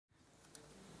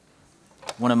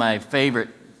one of my favorite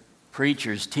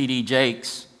preachers, T.D.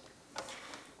 Jakes,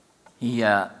 he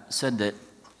said that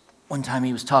one time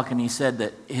he was talking, he said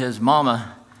that his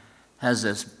mama has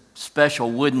this special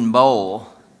wooden bowl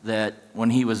that when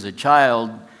he was a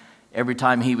child, every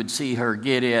time he would see her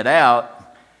get it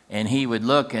out, and he would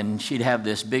look and she'd have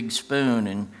this big spoon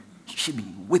and she'd be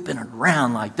whipping it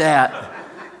around like that.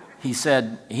 He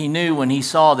said he knew when he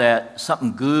saw that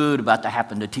something good about to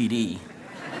happen to TD.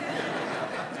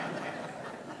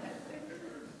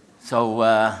 So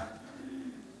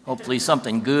hopefully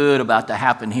something good about to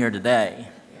happen here today.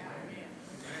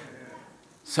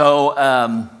 So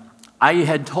I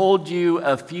had told you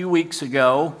a few weeks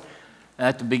ago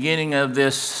at the beginning of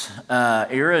this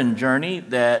era and journey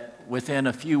that within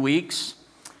a few weeks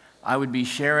I would be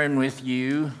sharing with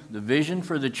you the vision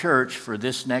for the church for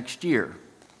this next year.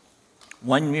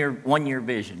 One year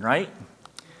vision, right?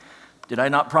 Did I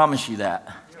not promise you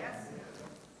that? Yes.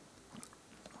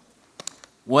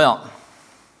 Well,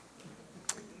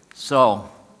 so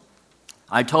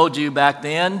I told you back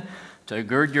then to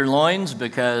gird your loins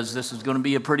because this is going to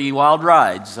be a pretty wild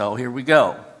ride. So here we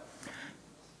go.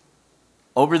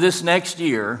 Over this next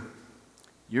year,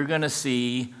 you're going to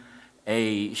see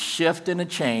a shift and a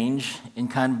change in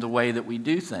kind of the way that we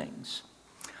do things.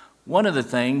 One of the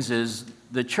things is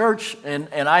the church, and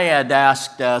I had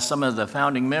asked some of the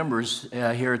founding members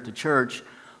here at the church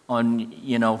on,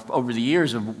 over the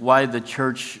years of why the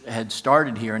church had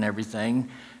started here and everything.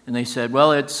 And they said,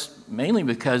 well, it's mainly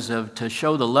because to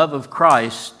show the love of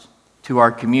Christ to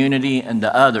our community and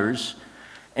to others,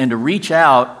 and to reach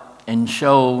out and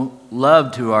show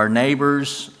love to our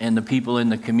neighbors and the people in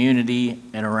the community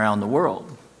and around the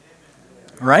world.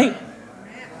 Right?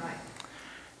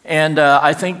 And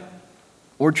I think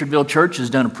Orchardville Church has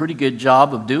done a pretty good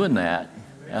job of doing that.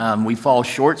 We fall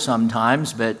short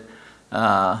sometimes, but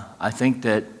I think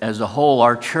that as a whole,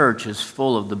 our church is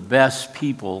full of the best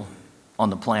people on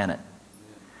the planet.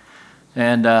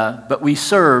 And but we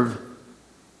serve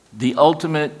the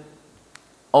ultimate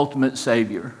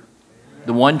Savior,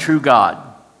 the one true God,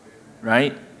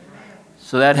 right?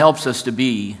 So that helps us to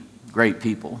be great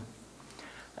people.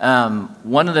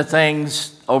 One of the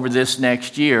things over this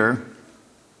next year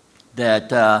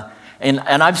that, and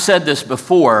I've said this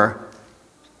before,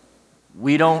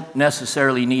 we don't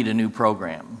necessarily need a new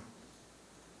program.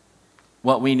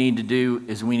 What we need to do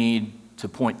is we need to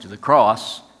point to the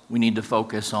cross. We need to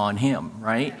focus on Him,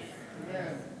 right?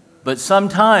 But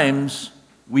sometimes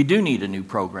we do need a new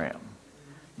program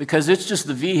because it's just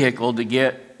the vehicle to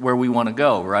get where we want to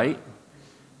go, right?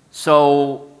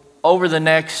 So over the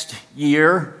next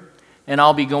year, and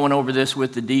I'll be going over this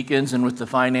with the deacons and with the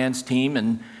finance team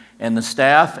and the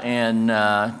staff and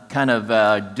kind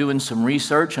of doing some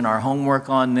research and our homework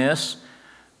on this.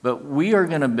 But we are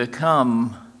going to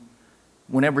become,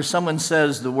 whenever someone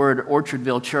says the word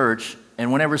Orchardville Church,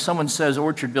 and whenever someone says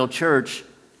Orchardville Church,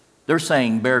 they're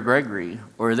saying Bear Gregory,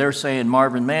 or they're saying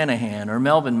Marvin Manahan, or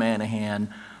Melvin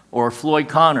Manahan, or Floyd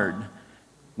Connard.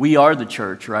 We are the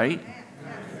church, right?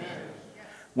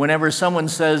 Whenever someone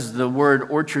says the word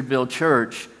Orchardville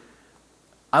Church,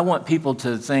 I want people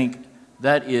to think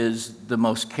that is the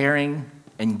most caring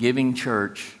and giving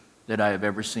church that I have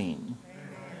ever seen.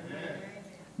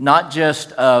 Not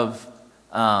just of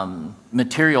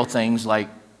material things like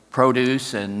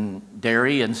produce and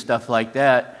dairy and stuff like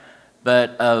that,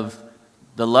 but of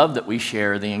the love that we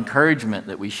share, the encouragement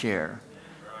that we share.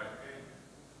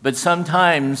 But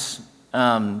sometimes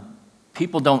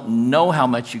people don't know how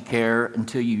much you care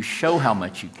until you show how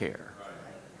much you care.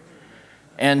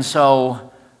 And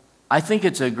so I think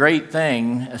it's a great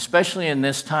thing, especially in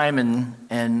this time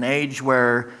and age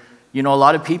where, a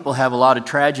lot of people have a lot of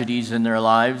tragedies in their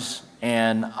lives,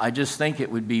 and I just think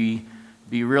it would be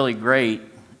really great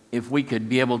if we could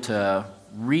be able to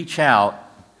reach out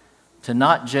to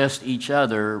not just each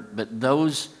other, but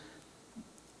those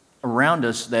around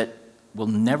us that will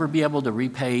never be able to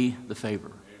repay the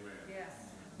favor. Yes.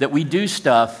 That we do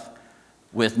stuff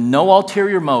with no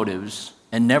ulterior motives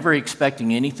and never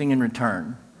expecting anything in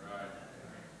return. Right.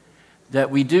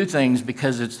 That we do things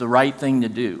because it's the right thing to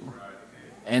do. Right.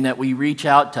 And that we reach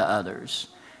out to others.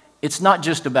 It's not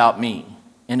just about me,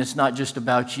 and it's not just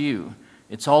about you.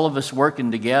 It's all of us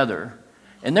working together.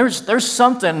 And there's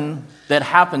something that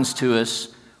happens to us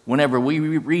whenever we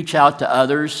reach out to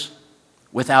others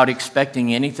without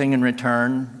expecting anything in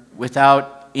return,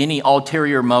 without any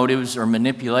ulterior motives or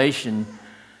manipulation.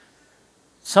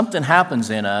 Something happens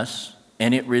in us,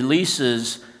 and it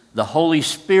releases the Holy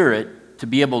Spirit to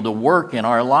be able to work in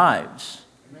our lives.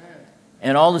 Amen.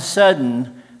 And all of a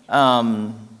sudden,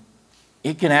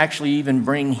 it can actually even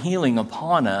bring healing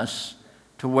upon us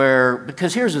to where,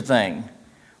 because here's the thing,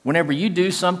 whenever you do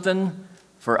something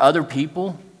for other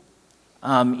people,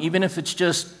 even if it's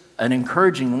just an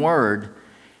encouraging word,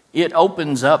 it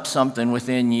opens up something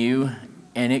within you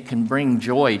and it can bring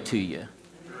joy to you.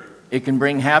 It can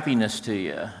bring happiness to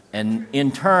you. And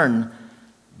in turn,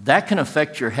 that can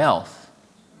affect your health.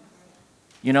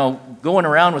 You know, going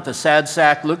around with a sad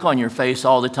sack look on your face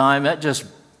all the time,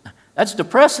 that's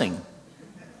depressing.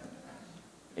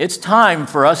 It's time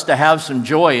for us to have some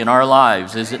joy in our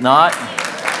lives, is it not?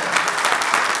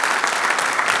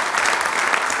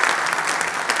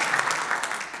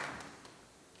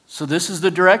 So this is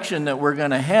the direction that we're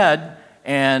going to head,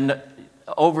 and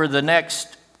over the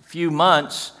next few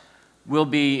months, we'll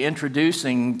be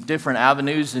introducing different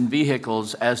avenues and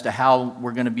vehicles as to how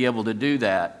we're going to be able to do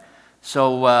that.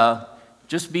 So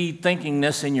just be thinking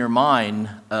this in your mind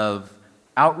of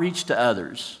outreach to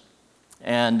others.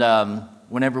 And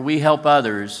whenever we help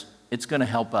others, it's going to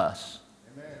help us.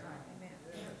 Amen.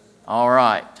 All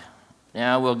right.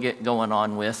 Now we'll get going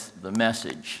on with the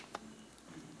message.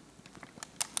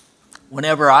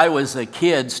 Whenever I was a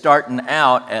kid starting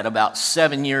out at about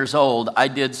 7 years old, I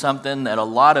did something that a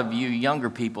lot of you younger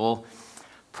people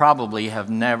probably have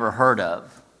never heard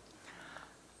of.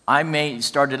 I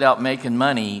started out making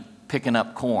money picking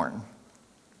up corn.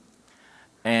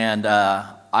 And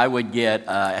I would get,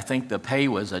 I think the pay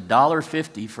was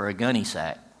 $1.50 for a gunny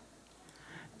sack.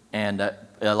 And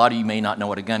a lot of you may not know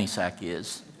what a gunny sack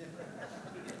is.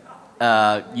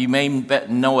 You may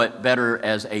know it better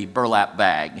as a burlap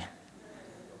bag.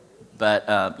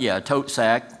 But yeah, a tote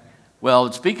sack.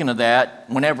 Well, speaking of that,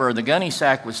 whenever the gunny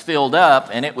sack was filled up,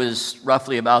 and it was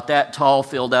roughly about that tall,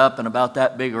 filled up, and about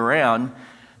that big around,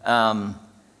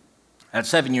 at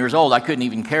 7 years old, I couldn't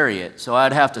even carry it. So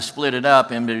I'd have to split it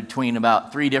up in between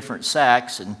about 3 different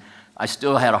sacks, and I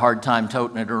still had a hard time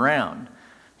toting it around.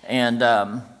 And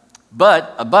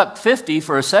but $1.50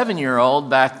 for a 7-year-old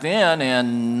back then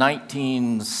in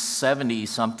 1970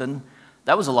 something,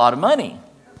 that was a lot of money.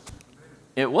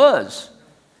 It was.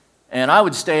 And I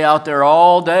would stay out there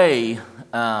all day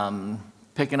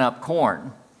picking up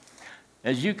corn.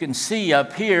 As you can see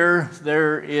up here,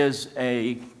 there is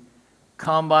a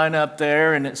combine up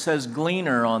there, and it says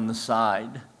Gleaner on the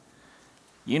side.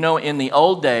 You know, in the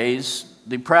old days,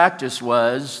 the practice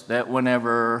was that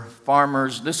whenever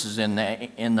farmers, this is in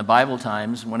the Bible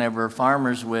times, whenever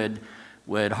farmers would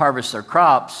harvest their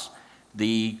crops,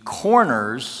 the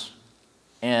corners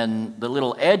and the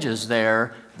little edges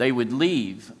there, they would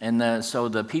leave. And so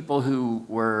the people who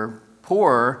were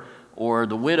poor or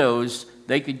the widows,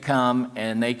 they could come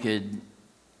and they could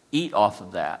eat off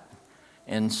of that.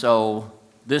 And so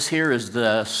this here is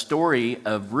the story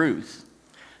of Ruth.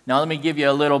 Now let me give you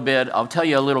a little bit, I'll tell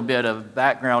you a little bit of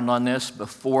background on this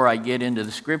before I get into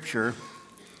the scripture.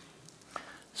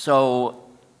 So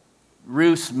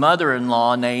Ruth's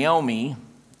mother-in-law, Naomi,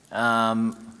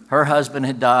 her husband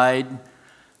had died,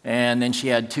 and then she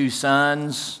had 2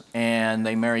 sons, and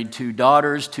they married 2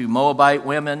 daughters, 2 Moabite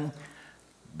women.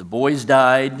 The boys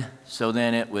died, so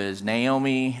then it was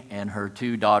Naomi and her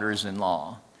 2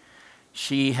 daughters-in-law.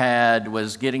 She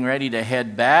was getting ready to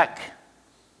head back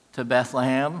to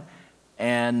Bethlehem,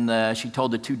 and she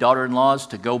told the 2 daughter-in-laws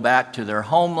to go back to their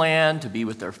homeland, to be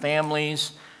with their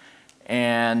families.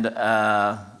 And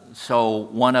so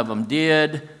one of them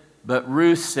did, but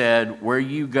Ruth said, "Where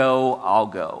you go, I'll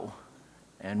go.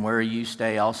 And where you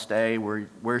stay, I'll stay."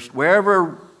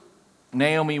 Wherever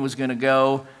Naomi was going to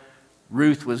go,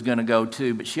 Ruth was going to go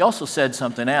too. But she also said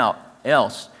something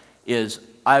else, is,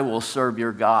 "I will serve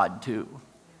your God too."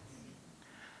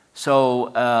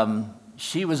 So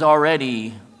she was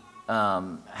already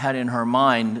had in her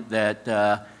mind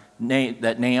that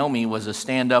Naomi was a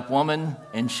stand-up woman,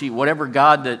 and whatever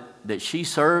God that she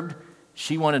served,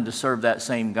 she wanted to serve that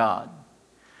same God,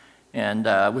 and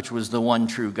which was the one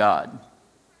true God.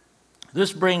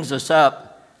 This brings us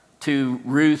up to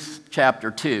Ruth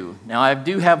chapter 2. Now, I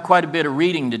do have quite a bit of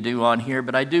reading to do on here,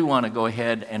 but I do want to go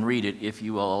ahead and read it if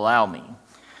you will allow me.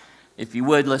 If you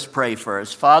would, let's pray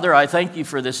first. Father, I thank you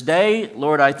for this day.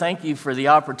 Lord, I thank you for the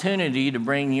opportunity to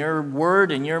bring your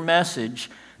word and your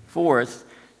message forth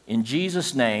in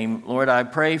Jesus' name. Lord, I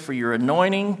pray for your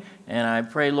anointing, and I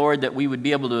pray, Lord, that we would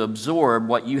be able to absorb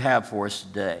what you have for us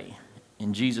today.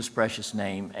 In Jesus' precious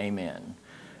name, amen.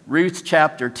 Ruth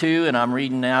chapter 2, and I'm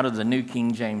reading out of the New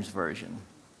King James Version.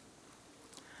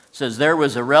 It says, "There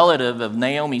was a relative of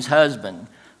Naomi's husband,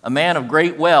 a man of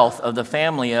great wealth of the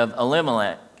family of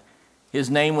Elimelech. His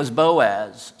name was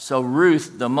Boaz. So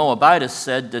Ruth the Moabitess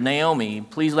said to Naomi,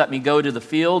 'Please let me go to the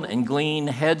field and glean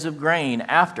heads of grain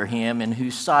after him, in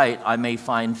whose sight I may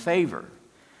find favor.'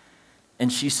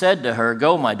 And she said to her,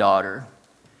 "Go, my daughter."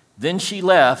 Then she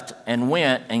left and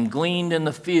went and gleaned in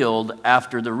the field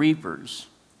after the reapers.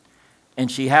 And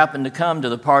she happened to come to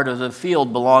the part of the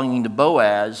field belonging to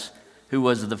Boaz, who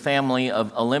was of the family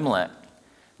of Elimelech.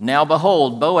 Now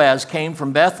behold, Boaz came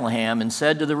from Bethlehem and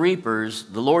said to the reapers,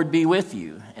 "The Lord be with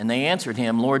you." And they answered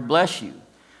him, "Lord bless you."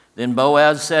 Then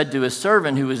Boaz said to his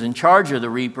servant who was in charge of the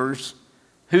reapers,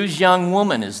 "Whose young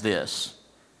woman is this?"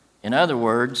 In other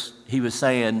words, he was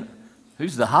saying,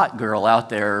 who's the hot girl out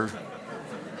there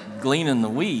gleaning the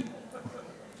wheat?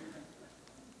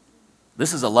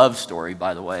 This is a love story,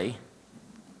 by the way.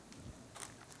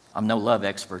 I'm no love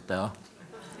expert, though.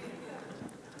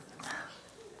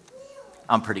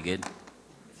 I'm pretty good.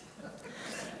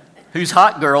 Whose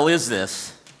hot girl is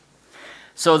this?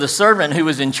 So the servant who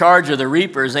was in charge of the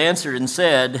reapers answered and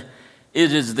said,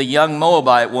 "It is the young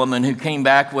Moabite woman who came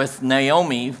back with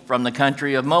Naomi from the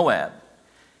country of Moab."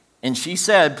 And she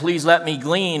said, "Please let me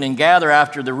glean and gather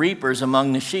after the reapers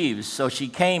among the sheaves." So she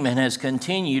came and has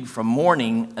continued from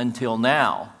morning until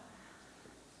now,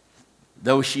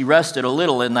 though she rested a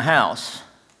little in the house.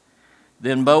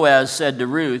 Then Boaz said to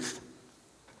Ruth,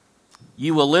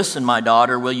 "You will listen, my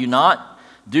daughter, will you not?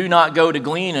 Do not go to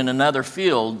glean in another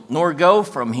field, nor go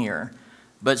from here,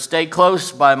 but stay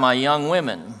close by my young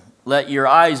women. Let your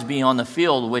eyes be on the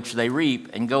field which they reap,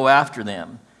 and go after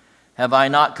them. Have I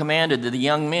not commanded the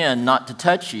young men not to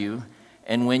touch you?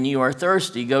 And when you are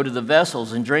thirsty, go to the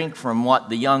vessels and drink from what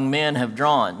the young men have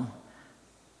drawn."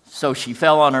 So she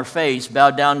fell on her face,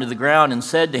 bowed down to the ground, and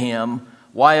said to him,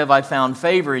 "Why have I found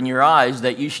favor in your eyes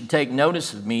that you should take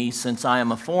notice of me, since I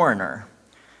am a foreigner?"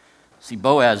 See,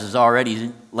 Boaz is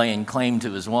already laying claim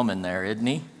to his woman there, isn't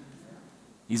he?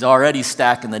 He's already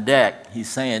stacking the deck. He's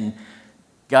saying,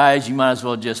 "Guys, you might as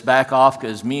well just back off,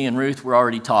 because me and Ruth, we're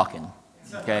already talking."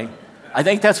 Okay? I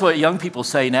think that's what young people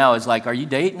say now, is like, "Are you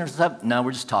dating or something?" No,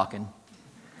 we're just talking.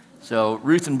 So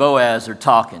Ruth and Boaz are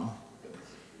talking.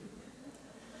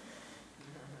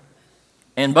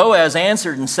 And Boaz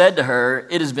answered and said to her,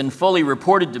 "It has been fully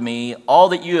reported to me all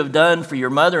that you have done for your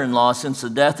mother-in-law since the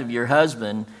death of your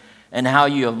husband, and how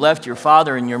you have left your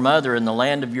father and your mother in the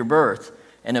land of your birth,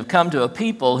 and have come to a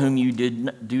people whom you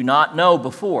do not know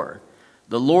before.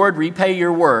 The Lord repay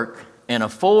your work, and a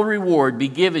full reward be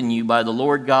given you by the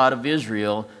Lord God of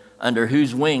Israel, under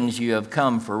whose wings you have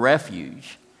come for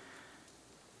refuge."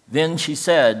 Then she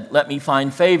said, "Let me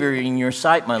find favor in your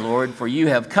sight, my Lord, for you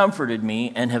have comforted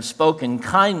me and have spoken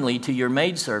kindly to your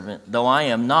maidservant, though I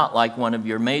am not like one of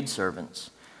your maidservants."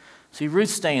 See,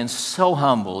 Ruth's staying so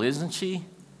humble, isn't she?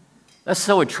 That's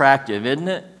so attractive, isn't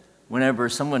it? Whenever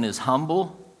someone is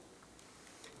humble.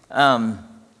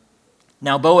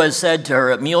 Now Boaz said to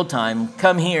her at mealtime,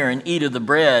 "Come here and eat of the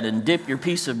bread, and dip your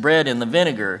piece of bread in the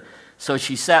vinegar." So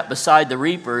she sat beside the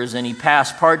reapers, and he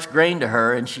passed parched grain to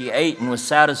her, and she ate and was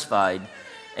satisfied,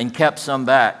 and kept some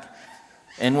back.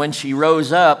 And when she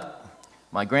rose up,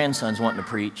 my grandson's wanting to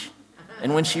preach.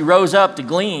 And when she rose up to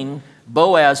glean,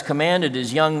 Boaz commanded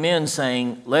his young men,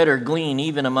 saying, "Let her glean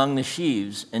even among the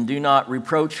sheaves, and do not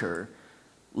reproach her.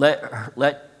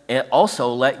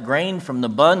 Also let grain from the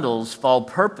bundles fall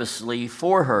purposely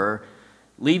for her.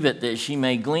 Leave it that she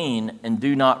may glean, and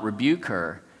do not rebuke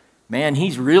her." Man,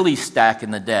 he's really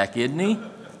stacking the deck, isn't he?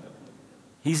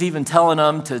 He's even telling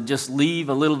them to just leave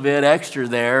a little bit extra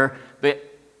there, but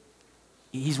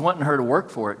he's wanting her to work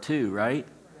for it too, right?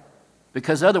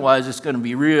 Because otherwise it's going to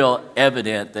be real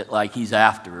evident that like he's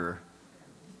after her.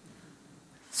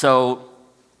 So,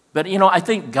 but I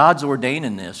think God's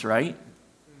ordaining this, right?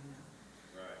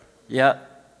 Yeah.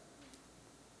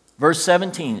 Verse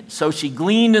 17, so she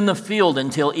gleaned in the field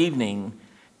until evening,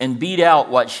 and beat out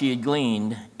what she had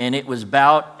gleaned, and it was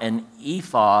about an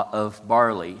ephah of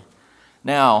barley.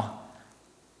 Now,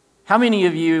 how many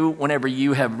of you, whenever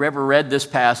you have ever read this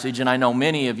passage, and I know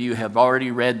many of you have already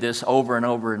read this over and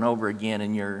over and over again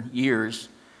in your years,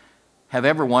 have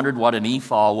ever wondered what an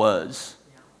ephah was?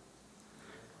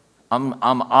 I'm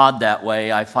odd that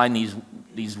way. I find these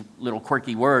little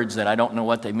quirky words that I don't know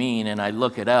what they mean, and I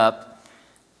look it up.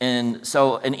 And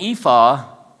so an ephah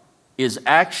is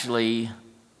actually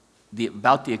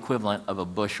about the equivalent of a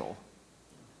bushel.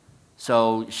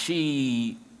 So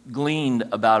she gleaned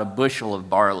about a bushel of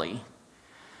barley.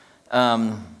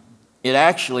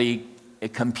 It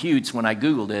computes, when I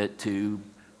Googled it, to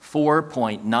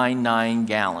 4.99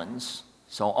 gallons.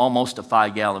 So almost a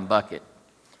 5-gallon bucket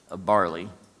of barley.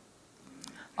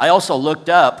 I also looked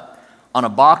up on a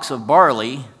box of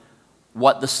barley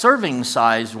what the serving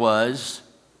size was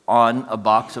on a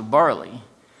box of barley.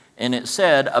 And it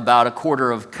said about a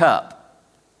quarter of cup.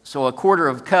 So a quarter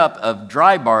of cup of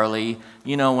dry barley,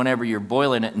 whenever you're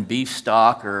boiling it in beef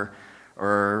stock or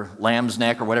or lamb's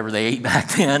neck or whatever they ate back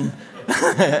then.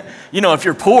 If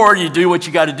you're poor, you do what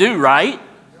you got to do, right?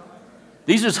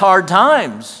 These are hard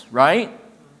times, right?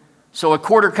 So a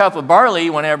quarter cup of barley,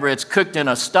 whenever it's cooked in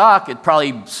a stock, it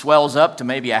probably swells up to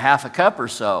maybe a half a cup or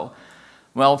so.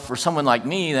 Well, for someone like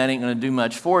me, that ain't going to do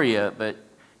much for you. But,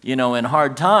 in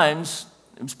hard times,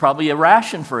 it was probably a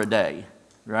ration for a day,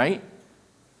 right?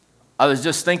 I was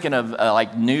just thinking of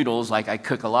like noodles, like I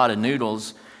cook a lot of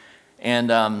noodles.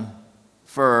 And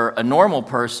for a normal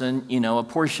person, a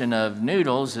portion of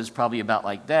noodles is probably about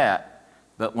like that.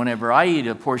 But whenever I eat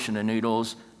a portion of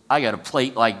noodles, I got a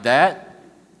plate like that.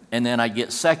 And then I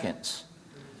get seconds.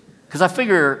 Because I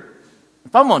figure,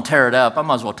 if I'm going to tear it up, I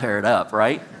might as well tear it up,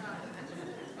 right?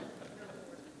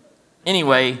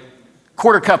 Anyway,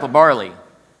 quarter cup of barley.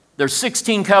 There's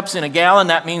 16 cups in a gallon.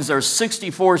 That means there's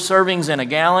 64 servings in a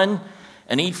gallon.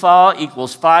 An ephah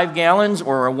equals 5 gallons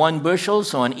or 1 bushel.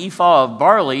 So an ephah of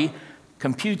barley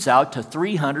computes out to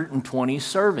 320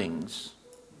 servings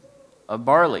of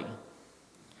barley.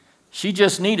 She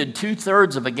just needed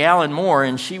 2/3 of a gallon more,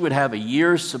 and she would have a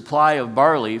year's supply of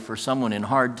barley for someone in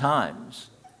hard times.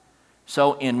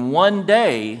 So in one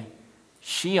day,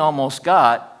 she almost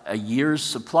got a year's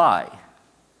supply.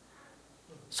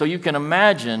 So you can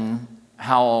imagine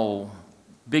how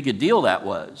big a deal that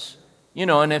was.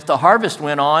 And if the harvest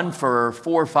went on for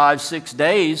 4, 5, 6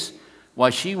 days, why,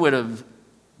 she would have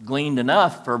gleaned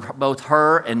enough for both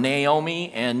her and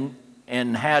Naomi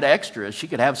and had extras. She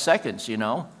could have seconds,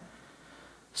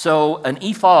 So an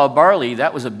ephah of barley,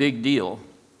 that was a big deal.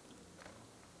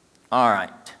 All right.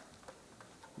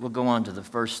 We'll go on to the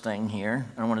first thing here.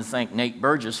 I want to thank Nate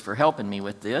Burgess for helping me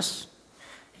with this.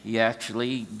 He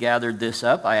actually gathered this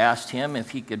up. I asked him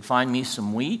if he could find me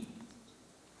some wheat.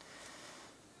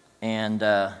 And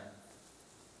I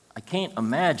can't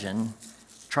imagine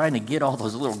trying to get all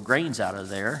those little grains out of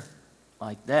there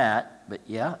like that. But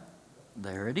yeah,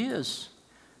 there it is.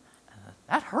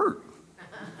 That hurt.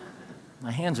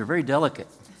 My hands are very delicate.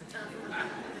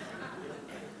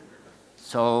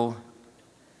 So,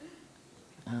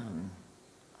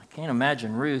 I can't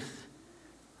imagine Ruth.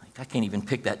 I can't even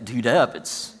pick that dude up.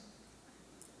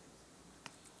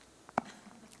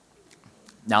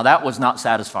 Now that was not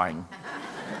satisfying.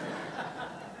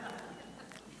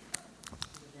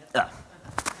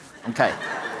 Okay.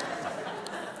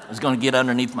 I was going to get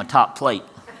underneath my top plate.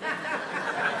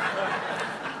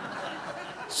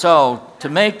 So, to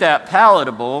make that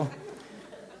palatable,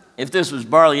 if this was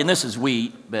barley, and this is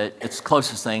wheat, but it's the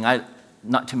closest thing.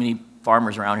 Not too many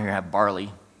farmers around here have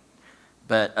barley.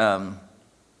 But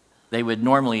they would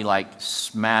normally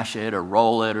smash it or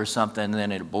roll it or something, and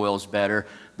then it boils better.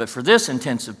 But for this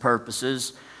intensive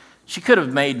purposes, she could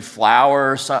have made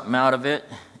flour or something out of it.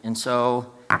 And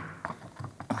so,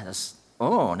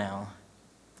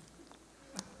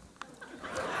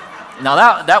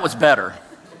 now that was better.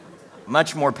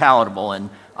 Much more palatable, and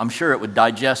I'm sure it would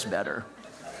digest better.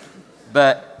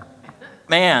 But,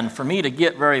 man, for me to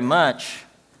get very much,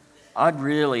 I'd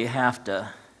really have to...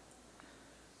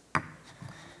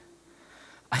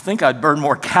 I think I'd burn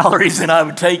more calories than I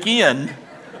would take in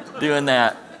doing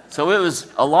that. So it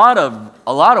was a lot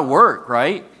of work,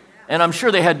 right? And I'm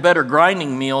sure they had better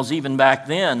grinding meals even back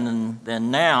then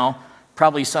than now.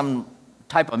 Probably some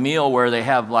type of meal where they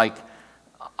have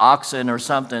oxen or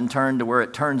something turned to where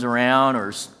it turns around,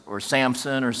 or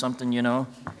Samson or something,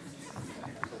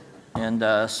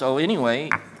 And so anyway,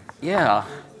 yeah.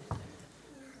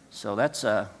 So that's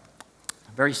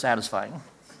very satisfying.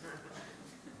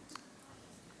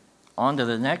 On to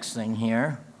the next thing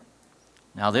here.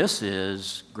 Now this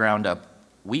is ground up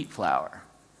wheat flour.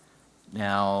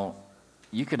 Now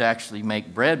you could actually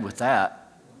make bread with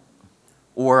that.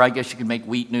 Or I guess you could make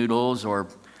wheat noodles or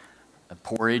a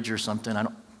porridge or something. I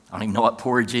don't even know what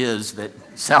porridge is, but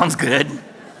it sounds good.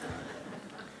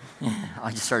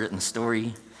 I just heard it in the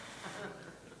story.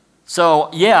 So,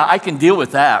 yeah, I can deal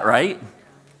with that, right?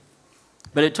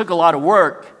 But it took a lot of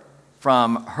work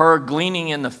from her gleaning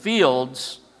in the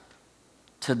fields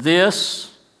to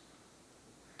this,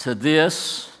 to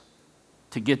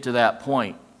get to that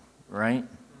point, right?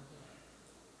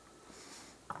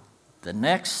 The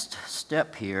next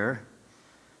step here,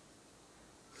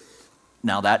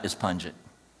 now that is pungent.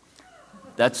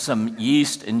 That's some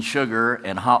yeast and sugar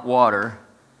and hot water.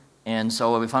 And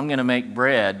so if I'm going to make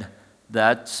bread,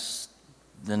 that's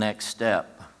the next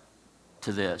step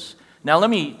to this. Now let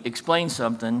me explain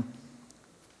something.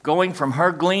 Going from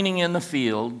her gleaning in the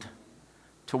field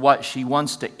to what she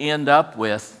wants to end up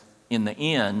with in the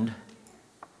end,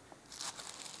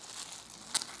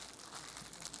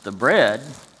 the bread,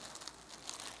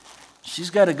 she's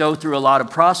got to go through a lot of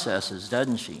processes,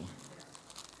 doesn't she?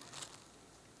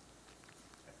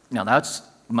 Now, that's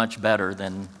much better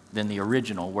than the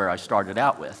original where I started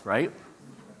out with, right?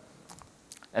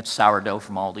 That's sourdough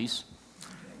from Aldi's.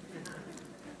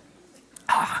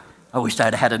 I wish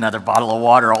I'd had another bottle of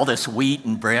water, all this wheat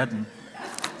and bread.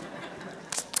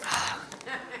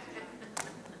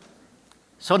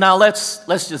 So now let's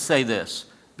just say this,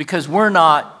 because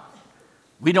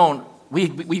we've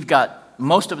got,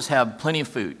 most of us have plenty of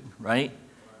food, right?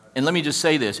 And let me just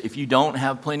say this, if you don't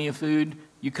have plenty of food,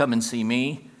 you come and see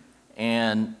me,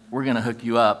 and we're going to hook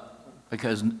you up,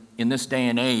 because in this day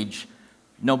and age,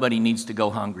 nobody needs to go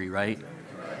hungry, right?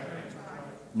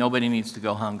 Nobody needs to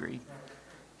go hungry.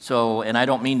 So, and I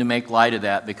don't mean to make light of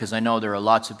that, because I know there are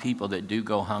lots of people that do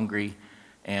go hungry,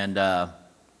 and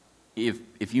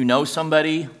if you know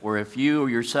somebody, or if you or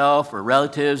yourself or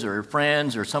relatives or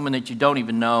friends or someone that you don't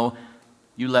even know,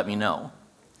 you let me know.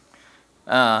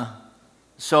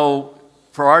 So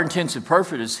for our intents and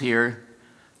purposes here,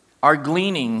 our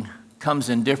gleaning comes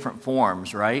in different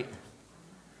forms, right?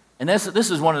 And this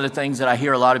is one of the things that I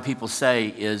hear a lot of people say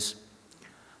is,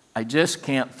 I just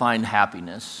can't find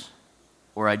happiness,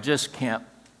 or I just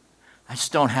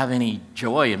don't have any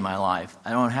joy in my life. I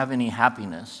don't have any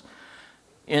happiness.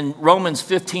 In Romans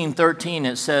 15:13,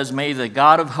 it says, "May the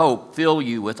God of hope fill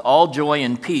you with all joy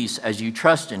and peace as you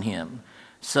trust in him,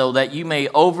 so that you may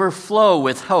overflow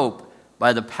with hope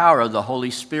by the power of the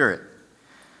Holy Spirit."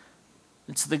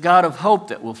 It's the God of hope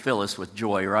that will fill us with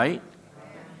joy, right?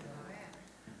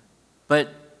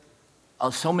 But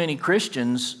so many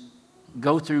Christians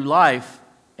go through life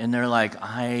and they're like,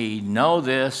 I know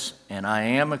this and I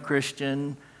am a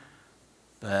Christian,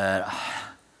 but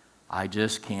I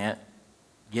just can't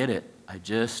get it. I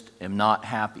just am not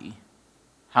happy.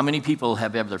 How many people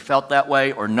have ever felt that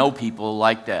way or know people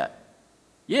like that?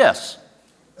 Yes.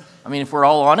 I mean, if we're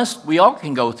all honest, we all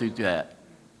can go through that.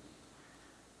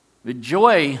 But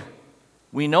joy,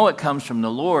 we know it comes from the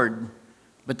Lord,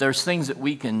 but there's things that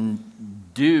we can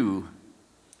do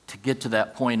to get to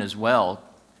that point as well.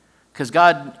 Because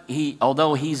God,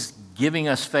 although he's giving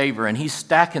us favor and he's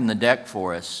stacking the deck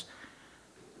for us,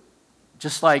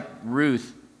 just like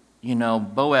Ruth,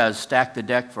 Boaz stacked the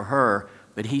deck for her,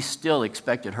 but he still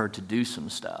expected her to do some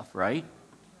stuff, right?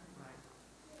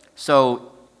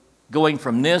 So going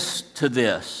from this to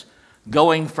this,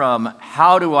 going from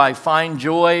how do I find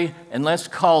joy, and let's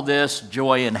call this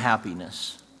joy and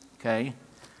happiness, okay?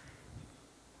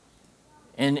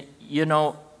 And,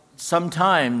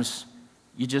 sometimes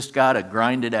you just got to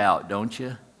grind it out, don't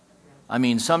you? I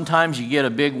mean, sometimes you get a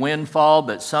big windfall,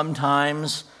 but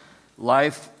sometimes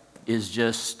life is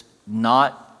just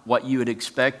not what you had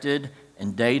expected,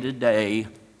 and day to day,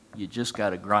 you just got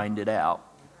to grind it out.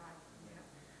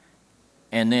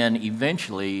 And then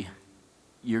eventually,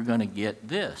 you're going to get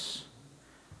this.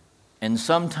 And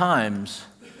sometimes,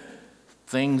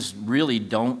 things really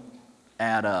don't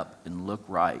add up and look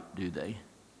right, do they?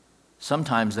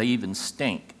 Sometimes they even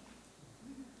stink.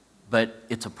 But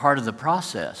it's a part of the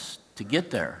process to get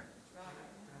there.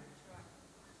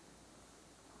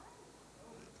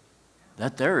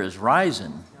 That there is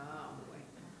rising.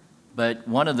 But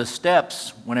one of the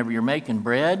steps whenever you're making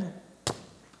bread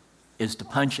is to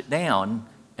punch it down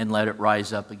and let it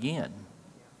rise up again.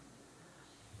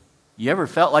 You ever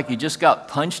felt like you just got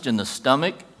punched in the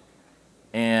stomach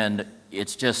and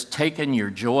it's just taken your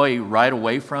joy right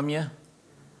away from you?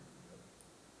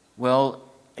 Well,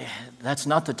 that's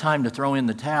not the time to throw in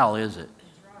the towel, is it?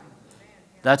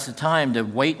 That's the time to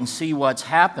wait and see what's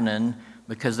happening,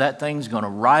 because that thing's going to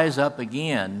rise up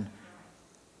again,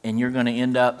 and you're going to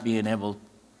end up being able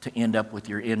to end up with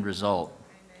your end result.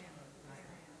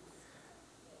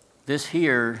 This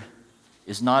here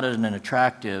is not an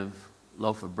attractive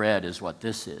loaf of bread is what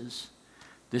this is.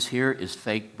 This here is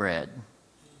fake bread.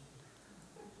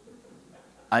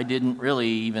 I didn't really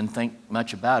even think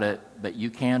much about it, but you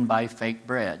can buy fake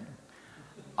bread.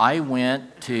 I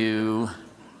went to,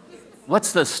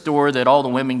 what's the store that all the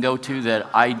women go to that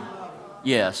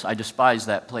yes, I despise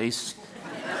that place.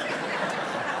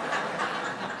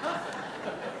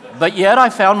 But yet I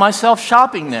found myself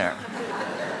shopping there.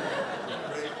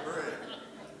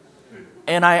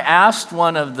 And I asked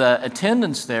one of the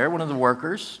attendants there, one of the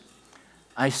workers,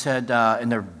 I said,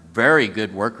 and they're very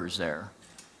good workers there.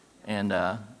 And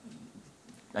I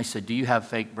said, do you have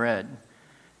fake bread?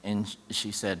 And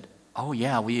she said, oh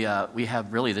yeah, we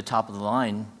have really the top of the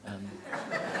line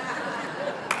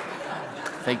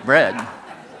fake bread.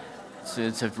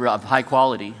 It's of high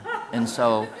quality. And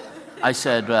so I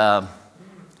said,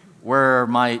 where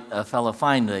might a fellow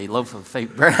find a loaf of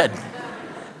fake bread?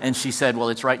 And she said, well,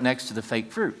 it's right next to the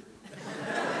fake fruit.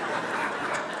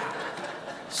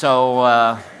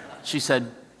 So she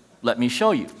said, let me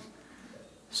show you.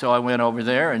 So I went over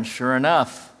there, and sure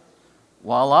enough,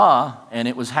 voila, and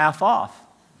it was half off.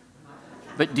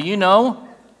 But do you know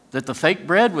that the fake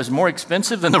bread was more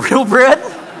expensive than the real bread?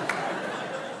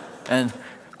 And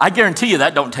I guarantee you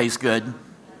that don't taste good,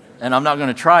 and I'm not going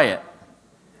to try it.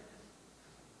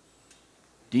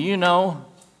 Do you know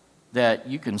that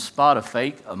you can spot a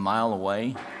fake a mile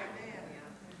away?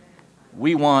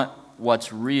 We want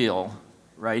what's real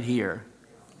right here.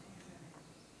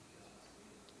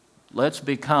 Let's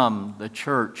become the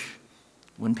church.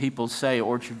 When people say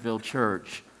Orchardville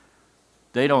Church,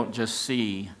 they don't just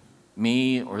see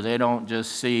me, or they don't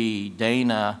just see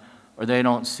Dana, or they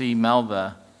don't see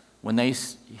Melva. When they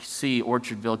see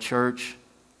Orchardville Church,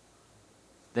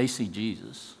 they see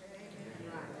Jesus.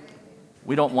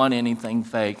 We don't want anything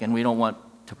fake, and we don't want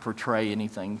to portray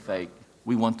anything fake.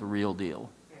 We want the real deal.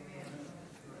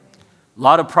 A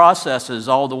lot of processes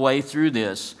all the way through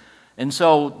this. And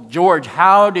so, George,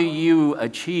 how do you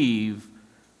achieve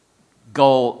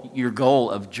your goal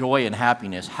of joy and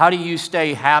happiness? How do you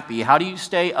stay happy? How do you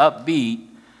stay upbeat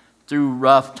through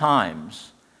rough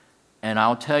times? And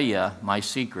I'll tell you my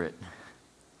secret.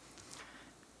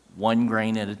 1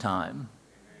 grain at a time.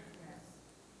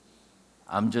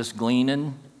 I'm just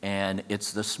gleaning, and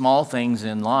it's the small things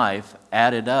in life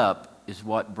added up is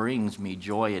what brings me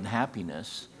joy and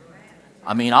happiness.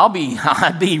 I mean,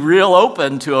 I'd be real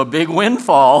open to a big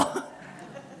windfall,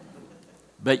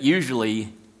 but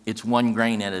usually it's 1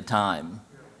 grain at a time.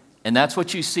 And that's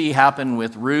what you see happen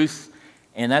with Ruth,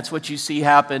 and that's what you see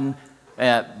happen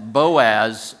at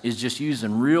Boaz is just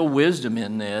using real wisdom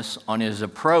in this on his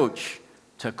approach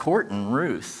to courting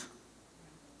Ruth.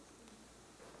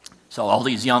 So all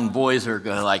these young boys are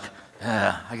going like,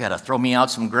 I got to throw me out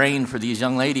some grain for these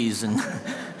young ladies. And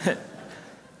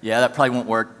yeah, that probably won't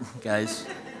work, guys.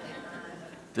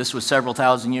 This was several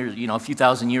thousand years, a few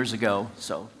thousand years ago.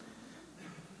 So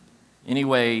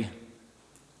anyway,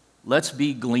 let's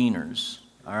be gleaners,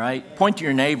 all right? Point to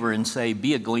your neighbor and say,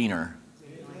 be a gleaner.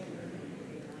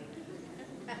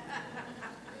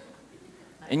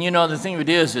 And the thing of it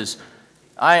is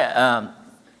I've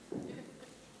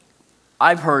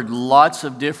heard lots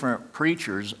of different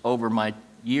preachers over my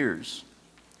years.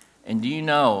 And do you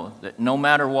know that no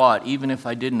matter what, even if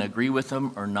I didn't agree with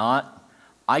them or not,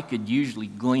 I could usually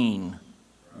glean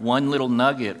one little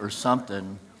nugget or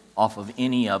something off of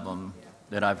any of them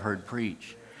that I've heard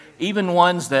preach. Even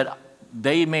ones that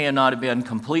they may not have been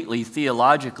completely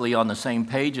theologically on the same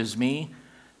page as me,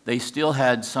 they still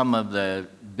had some of the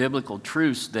biblical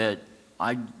truths that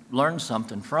I learned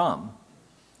something from.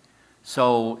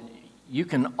 So you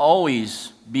can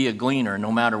always be a gleaner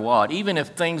no matter what. Even if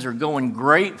things are going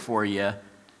great for you,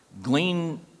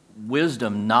 glean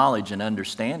wisdom, knowledge, and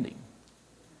understanding.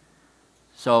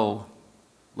 So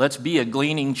let's be a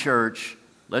gleaning church.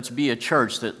 Let's be a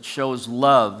church that shows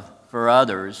love for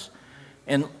others.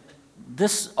 And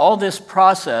all this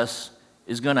process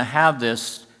is going to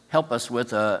help us with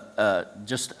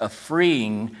just a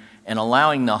freeing and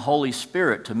allowing the Holy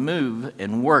Spirit to move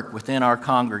and work within our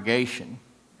congregation.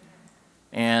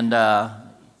 And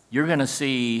you're going to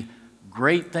see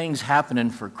great things happening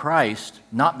for Christ,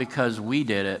 not because we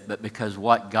did it, but because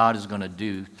what God is going to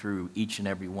do through each and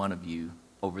every one of you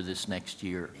over this next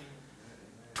year.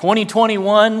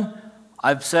 2021,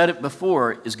 I've said it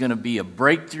before, is going to be a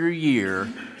breakthrough year,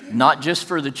 not just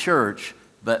for the church,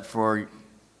 but for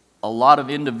a lot of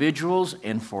individuals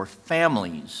and for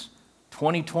families.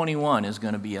 2021 is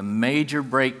going to be a major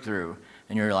breakthrough.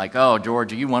 And you're like, oh,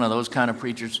 George, are you one of those kind of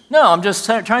preachers? No, I'm just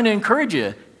trying to encourage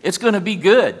you. It's going to be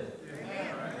good.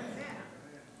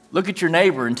 Look at your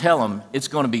neighbor and tell him it's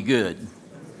going to be good.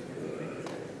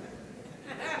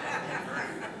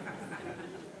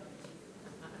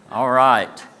 All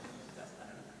right.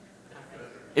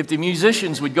 If the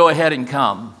musicians would go ahead and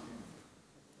come.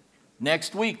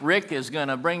 Next week, Rick is going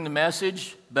to bring the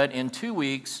message, but in 2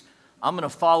 weeks, I'm going to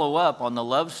follow up on the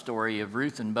love story of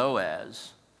Ruth and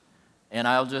Boaz. And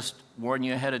I'll just warn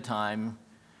you ahead of time,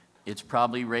 it's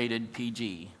probably rated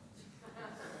PG.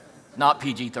 Not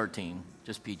PG-13,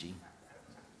 just PG.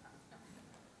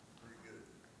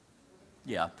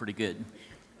 Yeah, pretty good.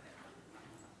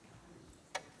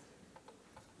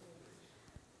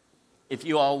 If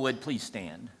you all would, please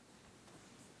stand.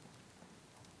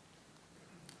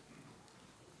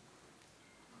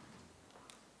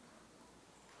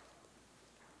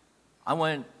 I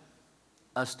want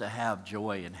us to have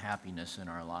joy and happiness in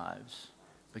our lives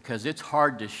because it's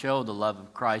hard to show the love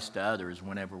of Christ to others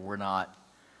whenever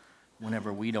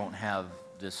we don't have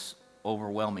this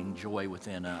overwhelming joy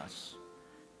within us.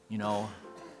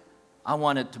 I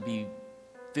want it to be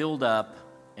filled up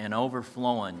and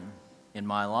overflowing in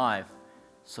my life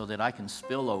so that I can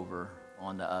spill over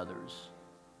onto others.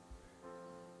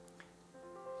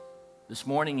 This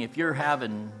morning, if you're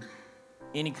having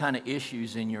any kind of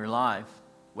issues in your life,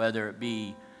 whether it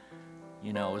be,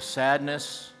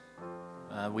 sadness,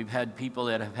 we've had people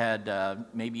that have had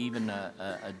maybe even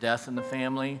a death in the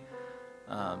family.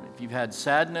 If you've had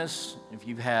sadness, if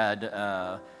you've had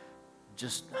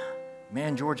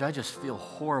man, George, I just feel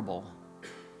horrible.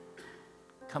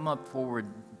 Come up forward,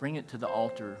 bring it to the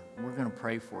altar. We're going to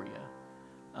pray for you.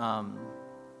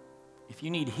 If you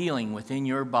need healing within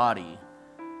your body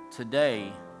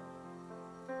today,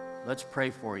 let's pray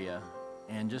for you.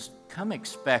 And just come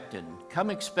expecting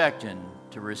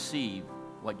to receive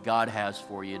what God has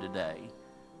for you today.